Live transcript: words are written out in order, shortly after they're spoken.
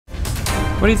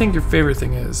What do you think your favorite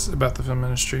thing is about the film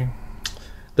industry?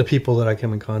 The people that I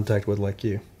come in contact with, like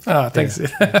you. Oh, thanks.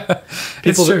 Yeah.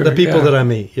 It's true, the people yeah. that I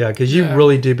meet, yeah, because you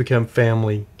really do become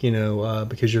family, you know,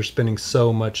 because you're spending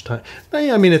so much time.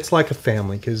 I mean, it's like a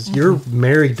family because you're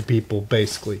married to people,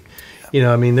 basically. You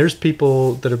know, I mean, there's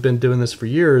people that have been doing this for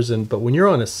years, but when you're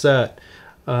on a set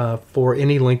for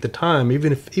any length of time,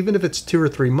 even if it's 2 or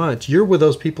 3 months, you're with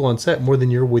those people on set more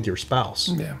than you're with your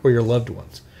spouse or your loved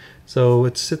ones. So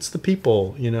it's the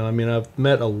people, you know. I mean, I've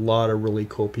met a lot of really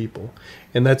cool people,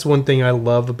 and that's one thing I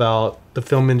love about the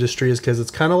film industry is because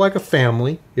it's kind of like a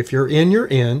family. If you're in, you're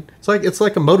in. It's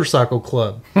like a motorcycle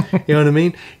club. You know what I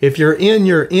mean? If you're in,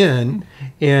 you're in,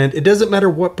 and it doesn't matter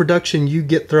what production you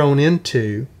get thrown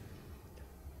into.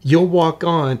 You'll walk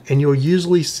on and you'll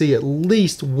usually see at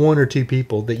least 1 or 2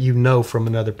 people that you know from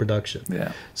another production.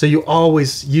 Yeah. So you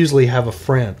always usually have a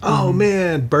friend. Oh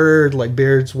man, Bird, like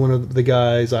Baird's one of the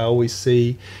guys I always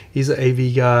see. He's an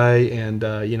AV guy, and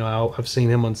you know, I've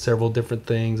seen him on several different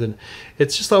things, and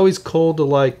it's just always cool to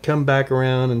like come back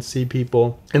around and see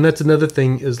people. And that's another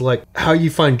thing is like how you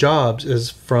find jobs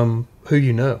is from who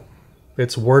you know.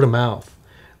 It's word of mouth.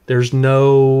 There's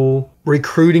no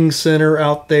recruiting center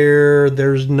out there.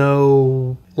 There's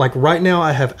no, like right now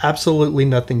I have absolutely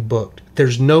nothing booked.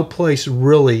 There's no place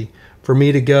really for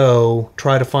me to go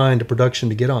try to find a production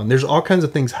to get on. There's all kinds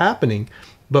of things happening,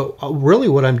 but really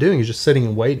what I'm doing is just sitting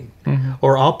and waiting.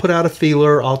 Or I'll put out a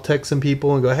feeler, I'll text some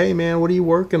people and go, hey man, what are you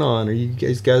working on? Are you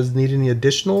guys need any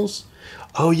additionals?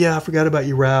 Oh yeah, I forgot about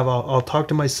you, Rav. I'll talk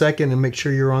to my second and make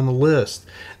sure you're on the list.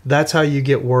 That's how you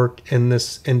get work in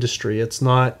this industry.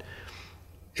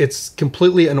 It's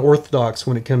completely unorthodox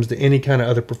when it comes to any kind of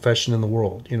other profession in the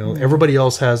world. You know, everybody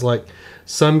else has like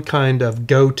some kind of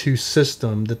go-to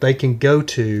system that they can go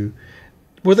to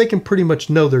where they can pretty much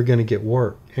know they're going to get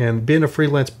work. And being a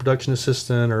freelance production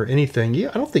assistant or anything,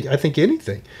 I think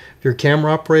anything. If you're a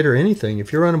camera operator or anything,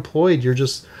 if you're unemployed, you're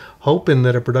just hoping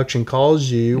that a production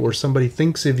calls you or somebody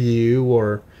thinks of you,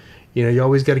 or, you know, you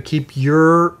always got to keep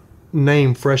your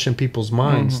name fresh in people's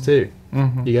minds too.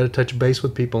 You got to touch base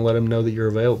with people and let them know that you're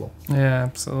available. Yeah,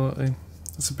 absolutely.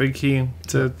 That's a big key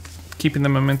to keeping the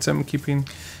momentum, keeping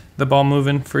the ball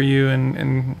moving for you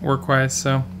and work-wise.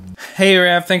 So, hey,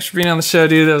 Rav, thanks for being on the show,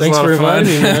 dude. That was a lot of fun.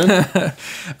 Thanks for inviting me,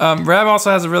 man. Rav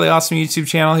also has a really awesome YouTube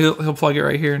channel. He'll plug it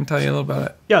right here and tell you a little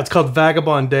about it. Yeah, it's called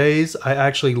Vagabond Days. I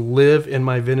actually live in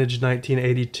my vintage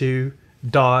 1982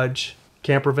 Dodge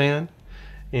camper van.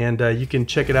 And you can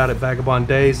check it out at Vagabond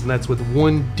Days, and that's with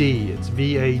 1 D. It's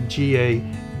Vagadaze.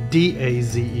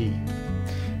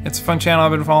 It's a fun channel.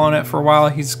 I've been following it for a while.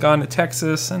 He's gone to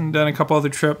Texas and done a couple other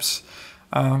trips.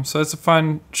 So it's a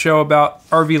fun show about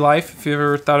RV life, if you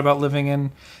ever thought about living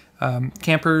in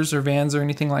campers or vans or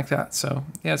anything like that. So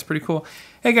yeah, it's pretty cool.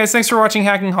 Hey guys, thanks for watching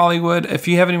Hacking Hollywood. If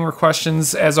you have any more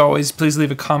questions, as always, please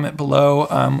leave a comment below,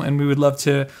 and we would love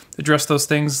to address those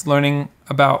things, learning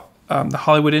about the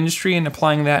Hollywood industry and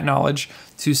applying that knowledge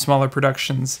to smaller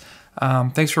productions.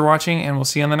 Thanks for watching, and we'll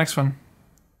see you on the next one.